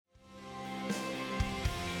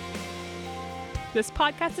This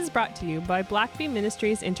podcast is brought to you by Blackaby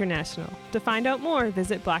Ministries International. To find out more,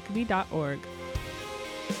 visit blackaby.org.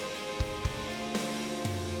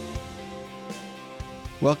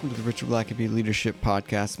 Welcome to the Richard Blackaby Leadership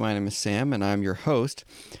Podcast. My name is Sam, and I'm your host.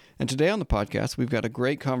 And today on the podcast, we've got a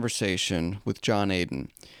great conversation with John Aden.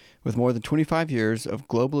 With more than 25 years of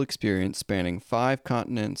global experience spanning 5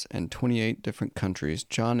 continents and 28 different countries,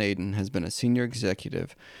 John Aden has been a senior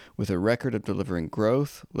executive with a record of delivering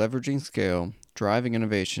growth, leveraging scale, driving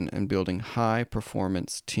innovation, and building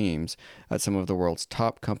high-performance teams at some of the world's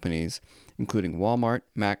top companies, including Walmart,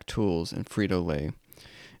 Mac Tools, and Frito-Lay.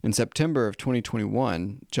 In September of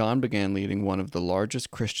 2021, John began leading one of the largest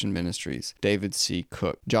Christian ministries, David C.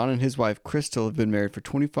 Cook. John and his wife, Crystal, have been married for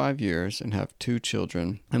 25 years and have 2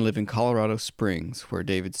 children and live in Colorado Springs, where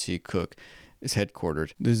David C. Cook is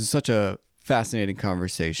headquartered. This is such a fascinating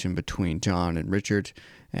conversation between John and Richard,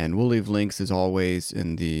 and we'll leave links, as always,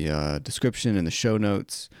 in the description and the show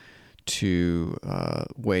notes to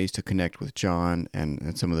ways to connect with John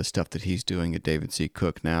and some of the stuff that he's doing at David C.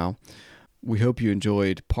 Cook now. We hope you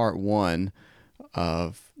enjoyed part 1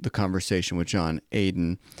 of the conversation with John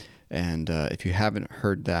Aden. And if you haven't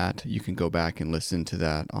heard that, you can go back and listen to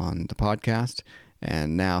that on the podcast.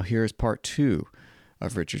 And now here's part 2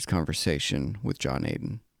 of Richard's conversation with John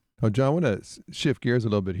Aden. Oh, John, I want to shift gears a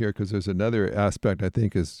little bit here because there's another aspect I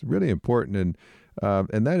think is really important.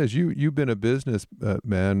 And that is you've been a business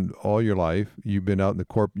man all your life. You've been out in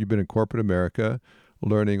you've been in corporate America,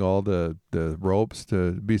 learning all the ropes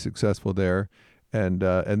to be successful there. And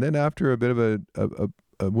then after a bit of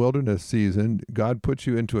a wilderness season, God puts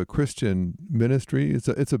you into a Christian ministry.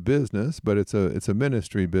 It's a business, but it's a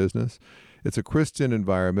ministry business. It's a Christian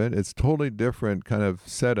environment. It's totally different kind of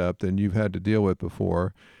setup than you've had to deal with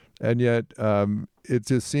before. And yet, it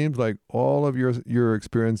just seems like all of your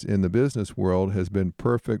experience in the business world has been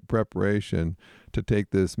perfect preparation to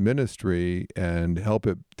take this ministry and help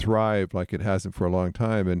it thrive like it hasn't for a long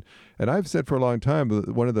time. And I've said for a long time,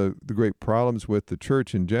 one of the great problems with the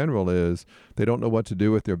church in general is they don't know what to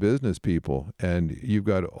do with their business people. And you've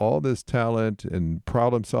got all this talent and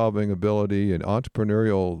problem-solving ability and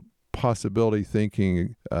entrepreneurial possibility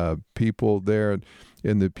thinking people there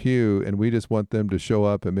in the pew, and we just want them to show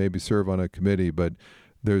up and maybe serve on a committee. But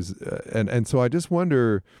there's and so I just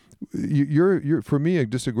wonder, you're for me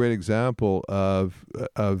just a great example of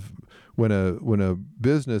when a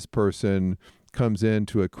business person comes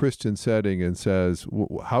into a Christian setting and says,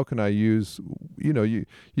 how can I use, you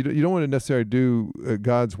don't want to necessarily do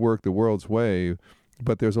God's work the world's way,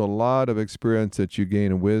 but there's a lot of experience that you gain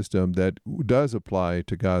in wisdom that does apply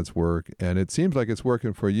to God's work, and it seems like it's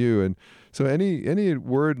working for you. And so, any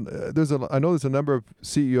word? I know there's a number of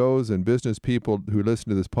CEOs and business people who listen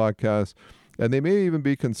to this podcast, and they may even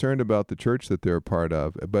be concerned about the church that they're a part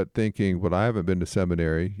of, but thinking, "Well, I haven't been to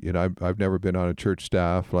seminary. I've never been on a church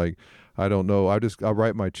staff. Like, I don't know. I'll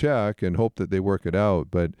write my check and hope that they work it out."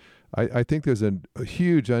 But I think there's a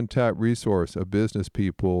huge untapped resource of business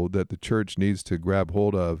people that the church needs to grab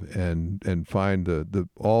hold of and find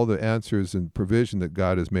all the answers and provision that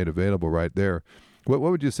God has made available right there. What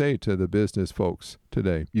would you say to the business folks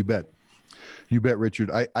today? You bet, Richard.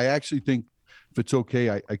 I actually think, if it's okay,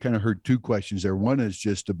 I kind of heard 2 questions there. One is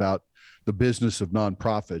just about the business of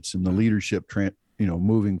nonprofits and the leadership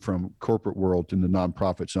moving from corporate world to the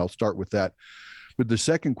nonprofits. And I'll start with that. But the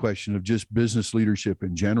second question of just business leadership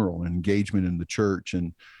in general and engagement in the church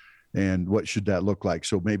and what should that look like?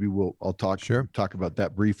 So maybe I'll talk about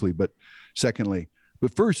that briefly. But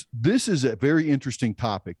first, this is a very interesting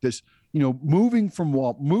topic. This, moving from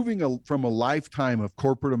a lifetime of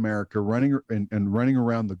corporate America running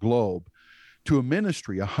around the globe to a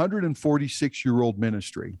ministry, a 146-year-old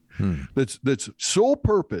ministry that's sole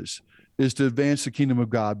purpose is to advance the kingdom of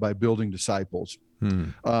God by building disciples.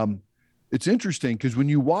 It's interesting because when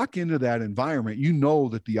you walk into that environment,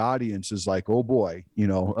 that the audience is like, oh boy,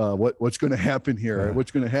 what's going to happen here? Yeah.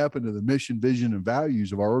 What's going to happen to the mission, vision, and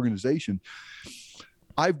values of our organization?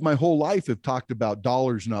 My whole life have talked about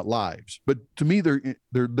dollars, not lives, but to me, they're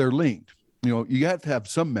linked. You have to have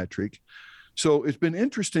some metric. So it's been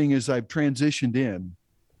interesting as I've transitioned in,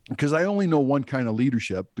 because I only know one kind of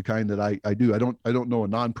leadership, the kind that I do. I don't know a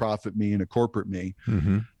nonprofit me and a corporate me.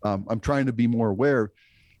 Mm-hmm. I'm trying to be more aware.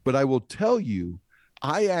 But I will tell you,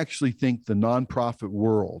 I actually think the nonprofit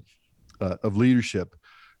world of leadership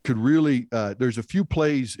could really, there's a few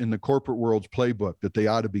plays in the corporate world's playbook that they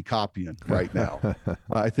ought to be copying right now.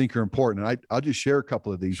 I think are important. And I'll just share a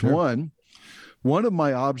couple of these. Sure. One of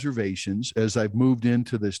my observations as I've moved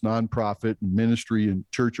into this nonprofit and ministry and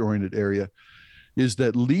church-oriented area is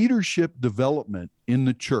that leadership development in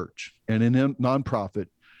the church and in a nonprofit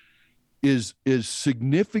is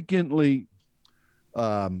significantly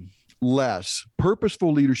less.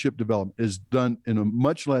 Purposeful leadership development is done in a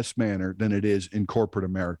much less manner than it is in corporate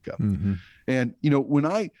America. Mm-hmm. And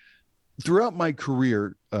throughout my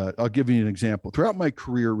career, I'll give you an example. Throughout my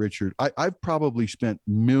career, Richard, I've probably spent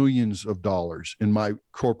millions of dollars in my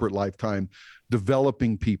corporate lifetime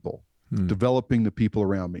developing people, developing the people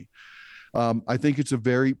around me. I think it's a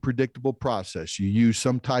very predictable process. You use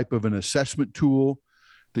some type of an assessment tool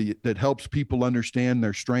that helps people understand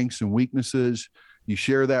their strengths and weaknesses. You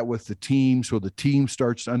share that with the team, so the team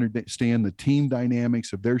starts to understand the team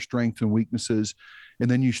dynamics of their strengths and weaknesses. And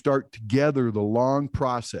then you start together the long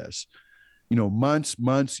process,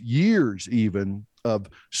 months, years even, of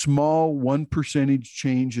small 1%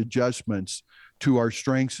 change adjustments to our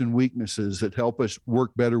strengths and weaknesses that help us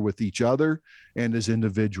work better with each other and as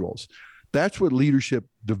individuals. That's what leadership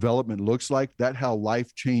development looks like. That's how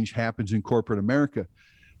life change happens in corporate America.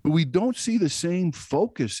 But we don't see the same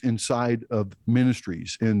focus inside of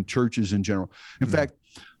ministries and churches in general. In fact,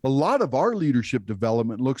 a lot of our leadership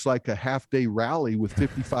development looks like a half-day rally with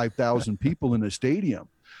 55,000 people in a stadium,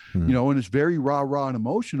 and it's very rah-rah and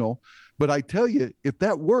emotional. But I tell you, if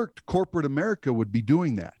that worked, corporate America would be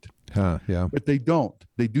doing that. Yeah. But they don't.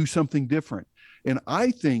 They do something different. And I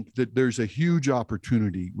think that there's a huge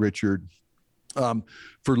opportunity, Richard,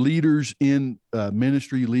 for leaders in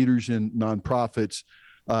ministry, leaders in nonprofits,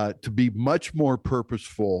 to be much more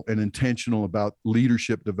purposeful and intentional about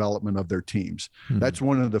leadership development of their teams. That's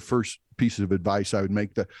one of the first pieces of advice I would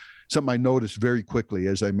make. Something I noticed very quickly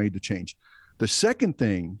as I made the change. The second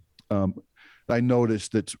thing I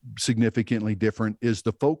noticed that's significantly different is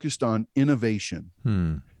the focus on innovation.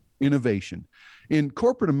 Innovation. In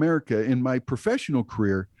corporate America, in my professional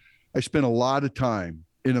career, I spent a lot of time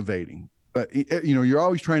innovating. You're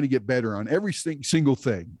always trying to get better on every single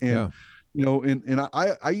thing. And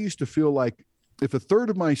I used to feel like if a third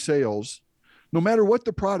of my sales, no matter what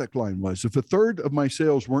the product line was, if a third of my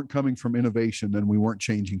sales weren't coming from innovation, then we weren't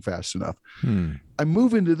changing fast enough. I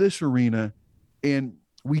move into this arena and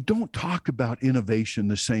we don't talk about innovation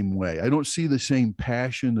the same way. I don't see the same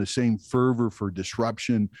passion, the same fervor for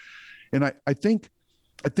disruption. And I think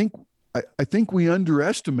we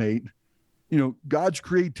underestimate God's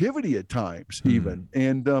creativity at times even.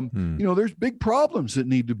 And, there's big problems that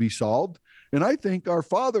need to be solved. And I think our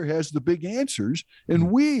Father has the big answers.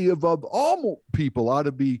 And we, above all people, ought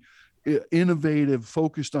to be innovative,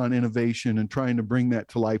 focused on innovation and trying to bring that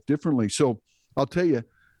to life differently. So I'll tell you,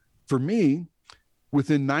 for me,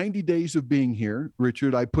 within 90 days of being here,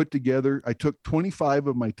 Richard, I took 25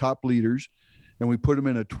 of my top leaders and we put them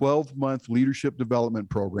in a 12-month leadership development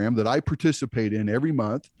program that I participate in every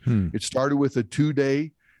month. It started with a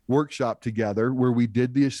 2-day workshop together where we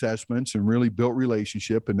did the assessments and really built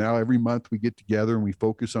relationship. And now every month we get together and we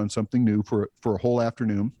focus on something new for a whole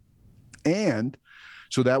afternoon. And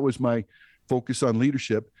so that was my focus on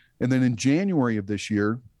leadership. And then in January of this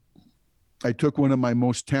year, I took one of my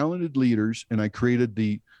most talented leaders and I created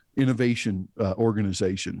the innovation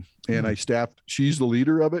organization. And I staffed, she's the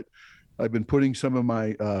leader of it. I've been putting some of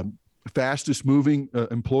my fastest moving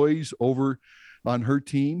employees over on her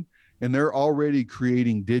team, and they're already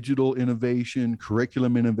creating digital innovation,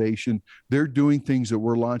 curriculum innovation. They're doing things that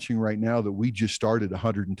we're launching right now that we just started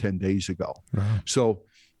 110 days ago. So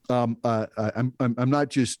I'm not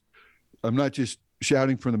just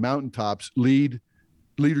shouting from the mountaintops.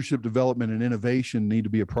 Leadership development and innovation need to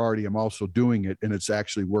be a priority. I'm also doing it, and it's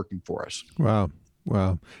actually working for us. Wow.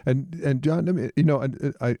 And John,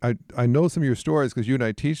 I know some of your stories because you and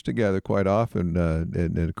I teach together quite often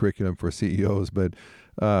in a curriculum for CEOs, but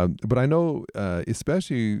I know,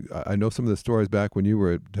 especially, I know some of the stories back when you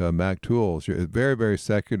were at Mac Tools. You're a very, very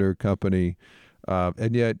secular company.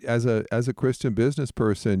 And yet as a Christian business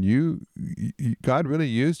person, God really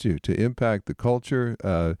used you to impact the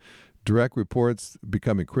culture, direct reports,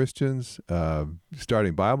 becoming Christians,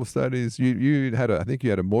 starting Bible studies. I think you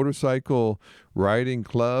had a motorcycle riding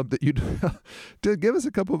club that you to give us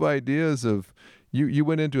a couple of ideas of. You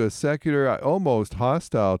went into a secular, almost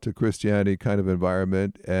hostile to Christianity kind of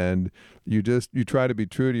environment, and you try to be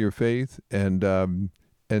true to your faith, and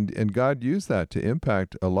God used that to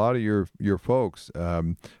impact a lot of your folks.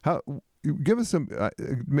 Give us some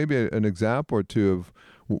maybe an example or two of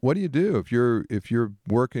what do you do if you're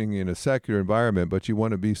working in a secular environment but you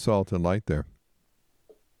want to be salt and light there?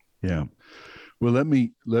 Yeah, well, let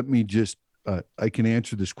me just I can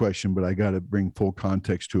answer this question, but I got to bring full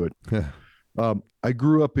context to it. I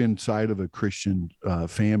grew up inside of a Christian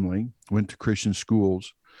family, went to Christian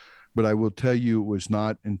schools, but I will tell you it was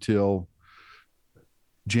not until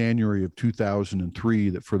January of 2003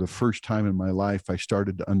 that for the first time in my life, I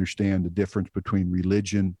started to understand the difference between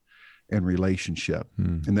religion and relationship.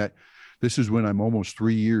 And that this is when I'm almost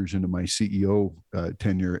 3 years into my CEO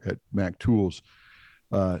tenure at Mac Tools.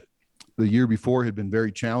 The year before had been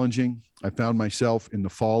very challenging. I found myself in the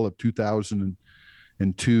fall of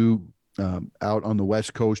 2002 out on the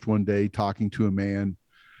West Coast one day talking to a man,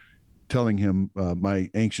 telling him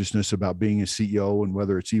my anxiousness about being a CEO and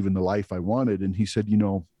whether it's even the life I wanted. And he said, you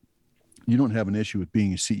know, you don't have an issue with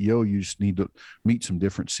being a CEO. You just need to meet some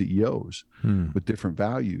different CEOs with different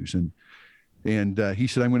values. And he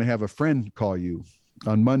said, I'm going to have a friend call you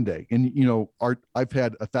on Monday. And, you know, I've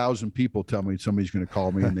had 1,000 people tell me somebody's going to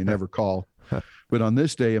call me and they never call. But on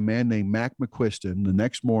this day, a man named Mac McQuiston, the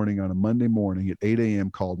next morning on a Monday morning at 8 a.m.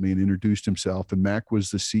 called me and introduced himself. And Mac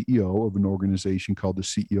was the CEO of an organization called the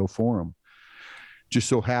CEO Forum. Just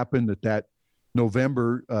so happened that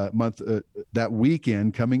November month, that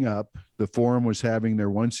weekend coming up, the Forum was having their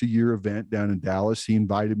once a year event down in Dallas. He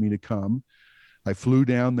invited me to come. I flew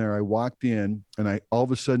down there. I walked in and I all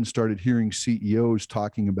of a sudden started hearing CEOs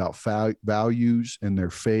talking about values and their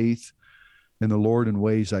faith and the Lord in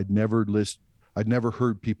ways I'd never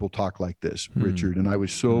heard people talk like this, Richard. And I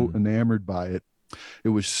was so enamored by it. It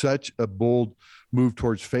was such a bold move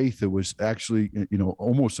towards faith. It was actually, you know,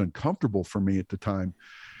 almost uncomfortable for me at the time.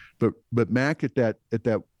 But Mac at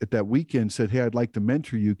that weekend said, "Hey, I'd like to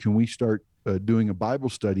mentor you. Can we start doing a Bible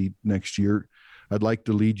study next year? I'd like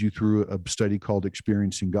to lead you through a study called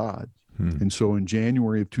Experiencing God." And so in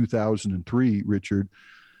January of 2003, Richard,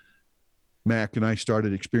 Mac and I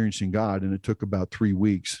started Experiencing God, and it took about 3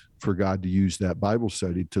 weeks for God to use that Bible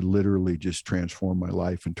study to literally just transform my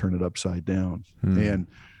life and turn it upside down. And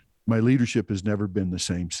my leadership has never been the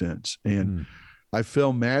same since. And I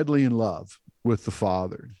fell madly in love with the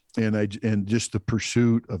Father and just the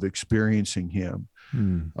pursuit of experiencing him.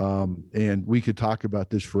 And we could talk about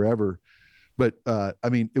this forever, but I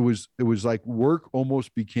mean, it was like work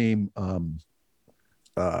almost became,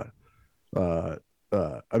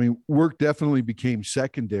 work definitely became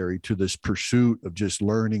secondary to this pursuit of just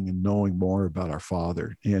learning and knowing more about our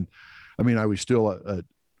Father. And I mean, I was still a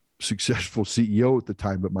successful CEO at the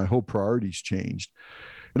time, but my whole priorities changed.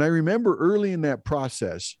 And I remember early in that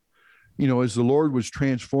process, you know, as the Lord was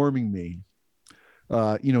transforming me,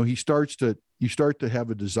 you know, you start to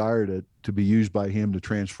have a desire to be used by him to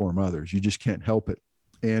transform others. You just can't help it.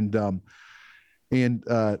 And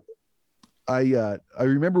I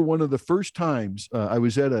remember one of the first times I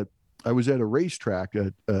was at a racetrack,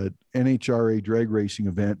 a NHRA drag racing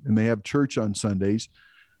event, and they have church on Sundays.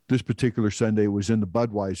 This particular Sunday was in the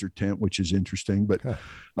Budweiser tent, which is interesting. But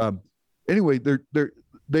anyway,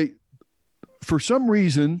 they for some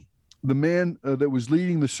reason, the man that was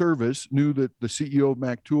leading the service knew that the CEO of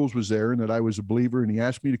Mac Tools was there and that I was a believer, and he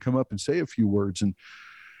asked me to come up and say a few words. And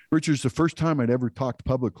Richard's the first time I'd ever talked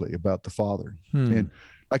publicly about the Father. And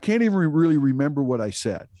I can't even really remember what I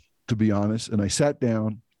said, to be honest. And I sat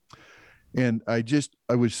down and I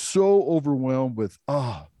was so overwhelmed with,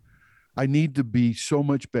 I need to be so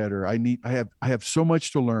much better. I have so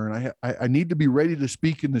much to learn. I need to be ready to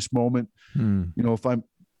speak in this moment. You know,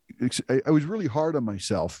 I was really hard on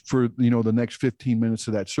myself for, you know, the next 15 minutes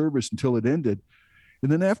of that service until it ended.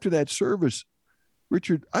 And then after that service,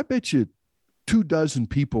 Richard, I bet you 24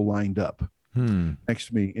 people lined up next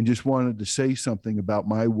to me and just wanted to say something about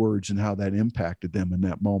my words and how that impacted them in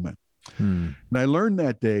that moment. And I learned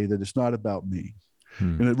that day that it's not about me.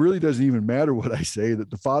 And it really doesn't even matter what I say, that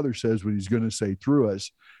the Father says what he's going to say through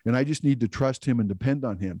us. And I just need to trust him and depend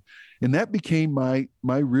on him. And that became my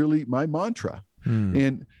mantra.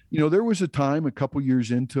 And, you know, there was a time a couple years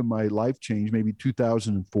into my life change, maybe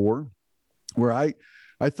 2004, where I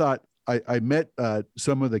thought I met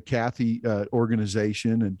some of the Kathy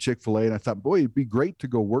organization and Chick-fil-A, and I thought, boy, it'd be great to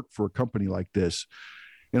go work for a company like this.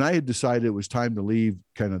 And I had decided it was time to leave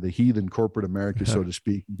kind of the heathen corporate America, so to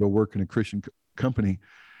speak, and go work in a Christian company.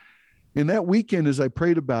 And that weekend, as I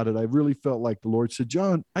prayed about it, I really felt like the Lord said,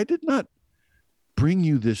 John, I did not bring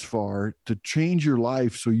you this far to change your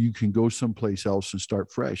life so you can go someplace else and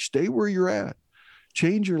start fresh. Stay where you're at.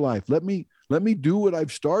 Change your life. Let me do what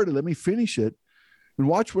I've started. Let me finish it and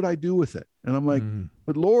watch what I do with it. And I'm like,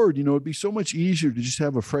 but Lord, you know, it'd be so much easier to just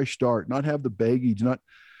have a fresh start, not have the baggage, not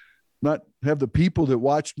have the people that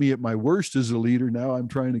watched me at my worst as a leader. Now I'm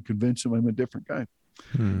trying to convince them I'm a different guy.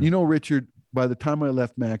 You know, Richard, by the time I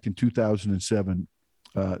left Mac in 2007,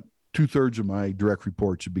 2/3 of my direct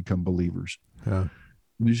reports had become believers.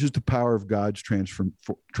 It's just the power of God's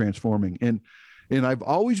transforming. And I've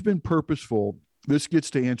always been purposeful. This gets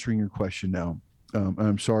to answering your question now.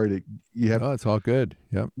 I'm sorry that you have. Oh, it's all good.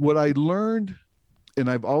 Yep. What I learned and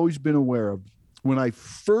I've always been aware of, when I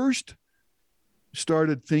first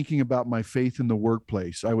started thinking about my faith in the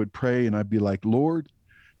workplace, I would pray and I'd be like, Lord,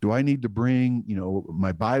 do I need to bring,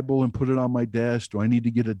 my Bible and put it on my desk? Do I need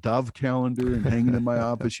to get a Dove calendar and hang it in my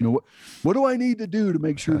office? What do I need to do to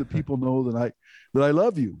make sure that people know that I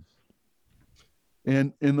love you?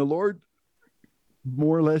 And the Lord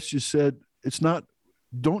more or less just said,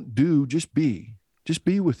 don't do, just be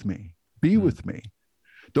with me. Be with me.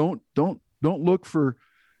 Don't look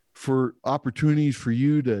for opportunities for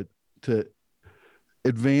you to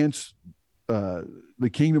advance the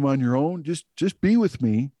kingdom on your own. Just be with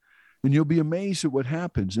me, and you'll be amazed at what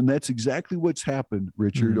happens. And that's exactly what's happened,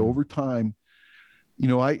 Richard. Over time,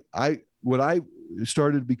 what I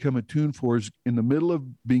started to become attuned for is, in the middle of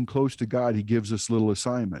being close to God, he gives us little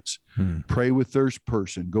assignments. Pray with this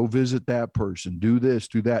person, go visit that person, do this,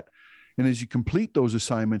 do that. And as you complete those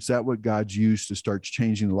assignments, that's what God's used to start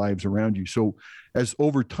changing the lives around you. So as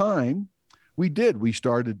over time, we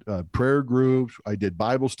started prayer groups. I did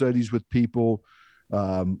Bible studies with people.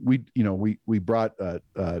 We brought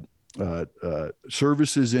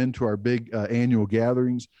services into our big annual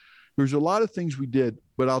gatherings. There's a lot of things we did,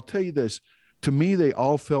 but I'll tell you this, to me, they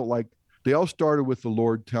all started with the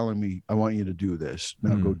Lord telling me, I want you to do this.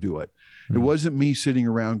 Now go do it. It wasn't me sitting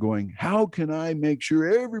around going, how can I make sure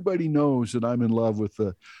everybody knows that I'm in love with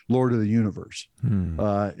the Lord of the universe?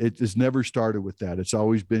 It has never started with that. It's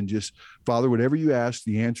always been just, Father, whatever you ask,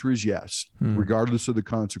 the answer is yes, regardless of the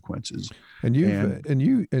consequences. And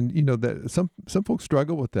that some folks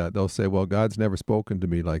struggle with that. They'll say, well, God's never spoken to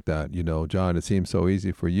me like that. John, it seems so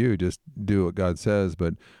easy for you. Just do what God says.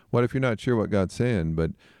 But what if you're not sure what God's saying?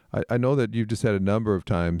 But I know that you've just had a number of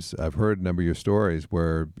times, I've heard a number of your stories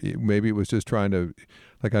where maybe it was just trying to,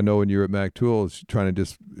 like I know when you're at Mac Tools, trying to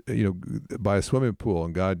just, buy a swimming pool,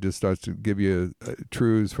 and God just starts to give you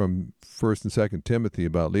truths from 1st and 2nd Timothy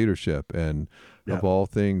about leadership and of all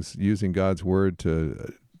things, using God's word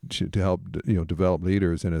to help, develop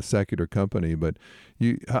leaders in a secular company. But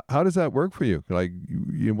how does that work for you? Like,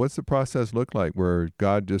 what's the process look like where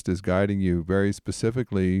God just is guiding you very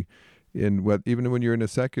specifically even when you're in a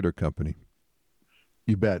secular company?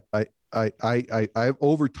 You bet. I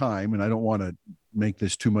over time, and I don't want to make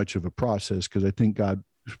this too much of a process, because I think God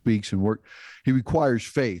speaks and work. He requires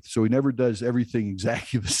faith. So he never does everything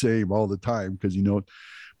exactly the same all the time, because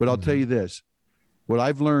but I'll tell you this, what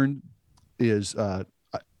I've learned is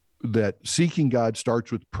that seeking God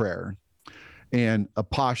starts with prayer and a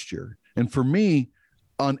posture. And for me,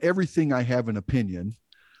 on everything, I have an opinion,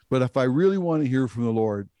 but if I really want to hear from the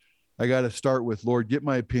Lord, I got to start with, Lord, get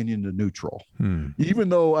my opinion to neutral. Even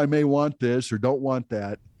though I may want this or don't want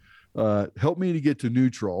that, help me to get to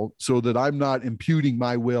neutral so that I'm not imputing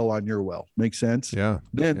my will on your will. Make sense? Yeah.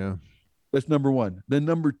 That's number one. Then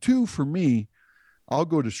number two, for me, I'll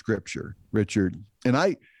go to scripture, Richard.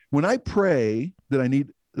 And when I pray that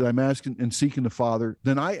I'm asking and seeking the Father,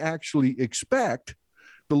 then I actually expect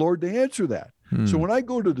the Lord to answer that. So when I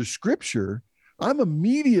go to the scripture, I'm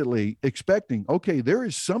immediately expecting, okay, there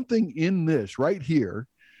is something in this right here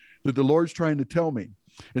that the Lord's trying to tell me.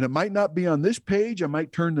 And it might not be on this page. I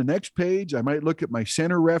might turn the next page. I might look at my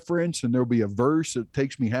center reference, and there'll be a verse that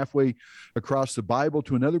takes me halfway across the Bible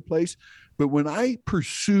to another place. But when I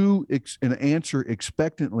pursue an answer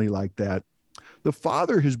expectantly like that, the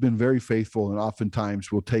Father has been very faithful and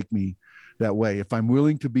oftentimes will take me that way. If I'm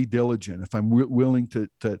willing to be diligent, if I'm willing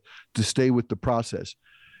to stay with the process.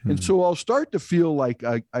 And so I'll start to feel like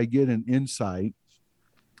I get an insight,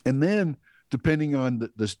 and then depending on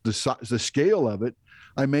the scale of it,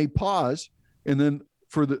 I may pause, and then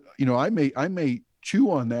I may chew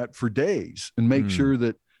on that for days and make sure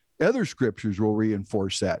that other scriptures will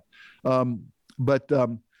reinforce that. And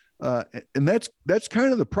that's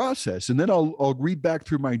kind of the process. And then I'll read back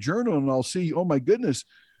through my journal, and I'll see, oh my goodness,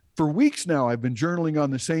 for weeks now, I've been journaling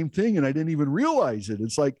on the same thing, and I didn't even realize it.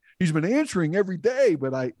 It's like he's been answering every day,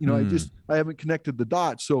 but I haven't connected the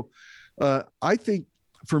dots. So I think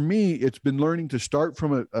for me, it's been learning to start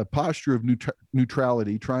from a posture of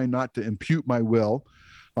neutrality, trying not to impute my will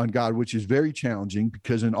on God, which is very challenging,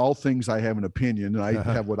 because in all things I have an opinion, and I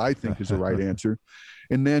have what I think is the right answer.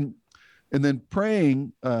 And then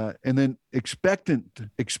praying, and then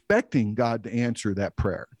expecting God to answer that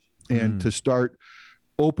prayer, and to start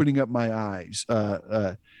opening up my eyes.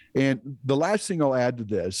 And the last thing I'll add to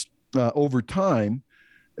this, over time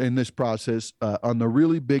in this process, on the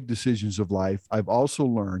really big decisions of life, I've also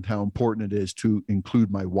learned how important it is to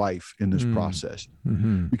include my wife in this process.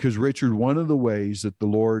 Because, Richard, one of the ways that the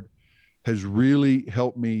Lord has really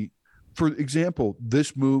helped me, for example,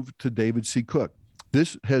 this move to David C. Cook,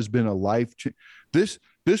 this has been a life change.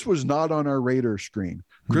 This was not on our radar screen.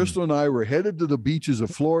 Crystal and I were headed to the beaches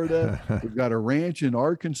of Florida. We've got a ranch in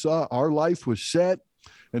Arkansas. Our life was set.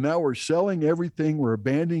 And now we're selling everything. We're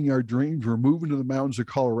abandoning our dreams. We're moving to the mountains of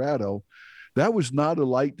Colorado. That was not a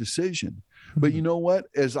light decision. But you know what?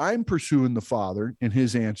 As I'm pursuing the Father and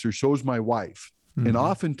his answer, so is my wife. And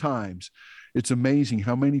oftentimes, it's amazing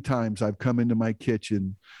how many times I've come into my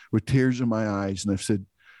kitchen with tears in my eyes and I've said,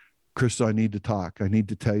 Crystal, I need to talk. I need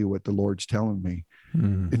to tell you what the Lord's telling me.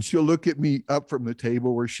 And she'll look at me up from the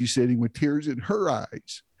table where she's sitting with tears in her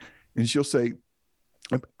eyes. And she'll say,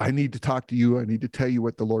 I need to talk to you. I need to tell you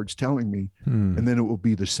what the Lord's telling me. And then it will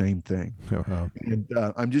be the same thing. And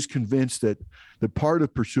I'm just convinced that the part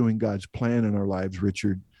of pursuing God's plan in our lives,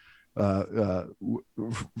 Richard, for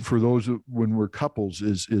those when we're couples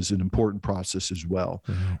is an important process as well.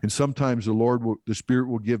 And sometimes the Spirit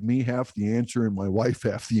will give me half the answer and my wife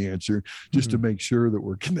half the answer just to make sure that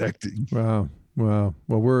we're connecting. Wow. Well,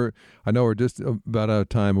 I know we're just about out of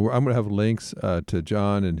time. I'm going to have links to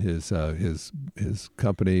John and his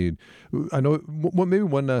company. I know maybe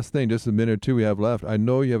one last thing, just a minute or two we have left. I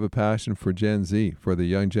know you have a passion for Gen Z, for the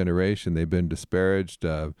young generation. They've been disparaged.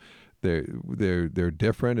 They're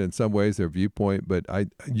different in some ways, their viewpoint, but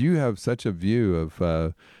you have such a view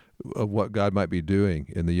of what God might be doing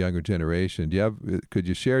in the younger generation. Could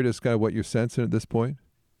you share just kind of what you're sensing at this point?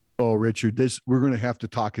 Oh, Richard, we're going to have to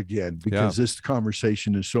talk again because this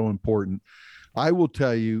conversation is so important. I will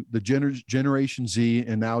tell you the Generation Z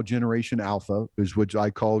and now Generation Alpha is what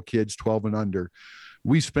I call kids 12 and under.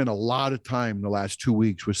 We spent a lot of time in the last 2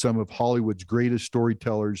 weeks with some of Hollywood's greatest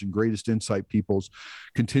storytellers and greatest insight peoples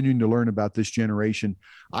continuing to learn about this generation.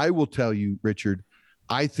 I will tell you, Richard,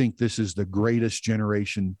 I think this is the greatest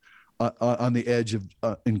generation on the edge of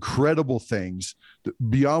incredible things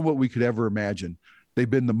beyond what we could ever imagine. They've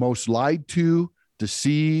been the most lied to,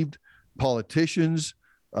 deceived, politicians,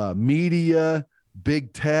 media,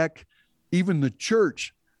 big tech, even the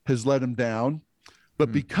church has let them down.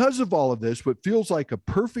 But because of all of this, what feels like a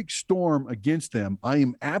perfect storm against them, I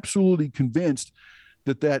am absolutely convinced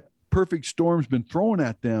that perfect storm's been thrown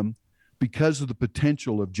at them because of the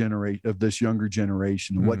potential of this younger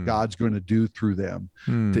generation and what God's going to do through them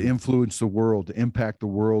to influence the world, to impact the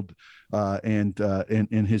world and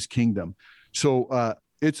his kingdom. So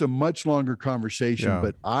it's a much longer conversation,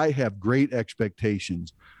 but I have great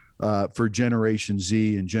expectations for Generation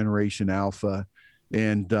Z and Generation Alpha.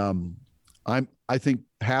 And I think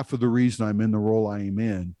half of the reason I'm in the role I am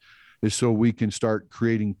in is so we can start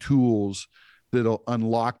creating tools that'll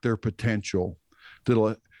unlock their potential.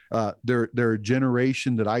 They're a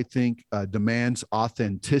generation that I think demands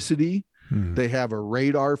authenticity. They have a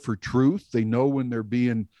radar for truth. They know when they're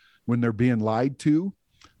being lied to.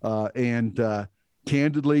 And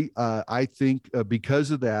candidly, I think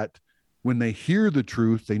because of that, when they hear the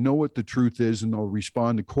truth, they know what the truth is and they'll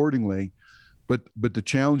respond accordingly. But the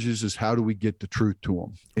challenge is how do we get the truth to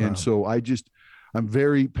them? And so I'm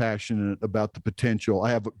very passionate about the potential.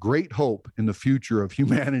 I have great hope in the future of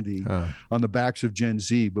humanity on the backs of Gen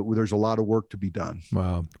Z, but there's a lot of work to be done.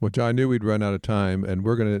 Wow. Well, John, I knew we'd run out of time, and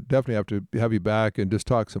we're going to definitely have to have you back and just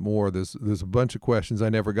talk some more. There's a bunch of questions I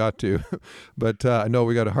never got to, but I know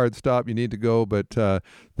we got a hard stop. You need to go, but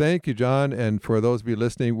thank you, John. And for those of you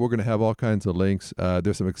listening, we're going to have all kinds of links.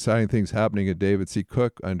 There's some exciting things happening at David C.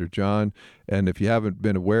 Cook under John, and if you haven't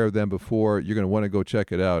been aware of them before, you're going to want to go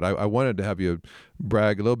check it out. I wanted to have you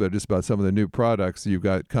brag a little bit just about some of the new products you've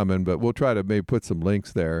got coming, but we'll try to maybe put some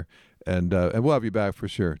links there, and we'll have you back for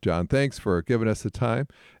sure. John, thanks for giving us the time,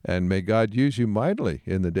 and may God use you mightily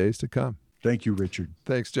in the days to come. Thank you, Richard.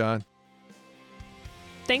 Thanks, John.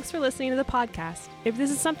 Thanks for listening to the podcast. If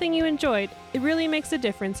this is something you enjoyed, it really makes a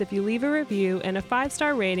difference if you leave a review and a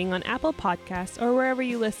 5-star rating on Apple Podcasts or wherever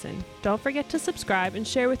you listen. Don't forget to subscribe and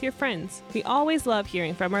share with your friends. We always love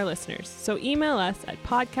hearing from our listeners, so email us at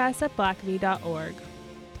podcast@blackaby.org.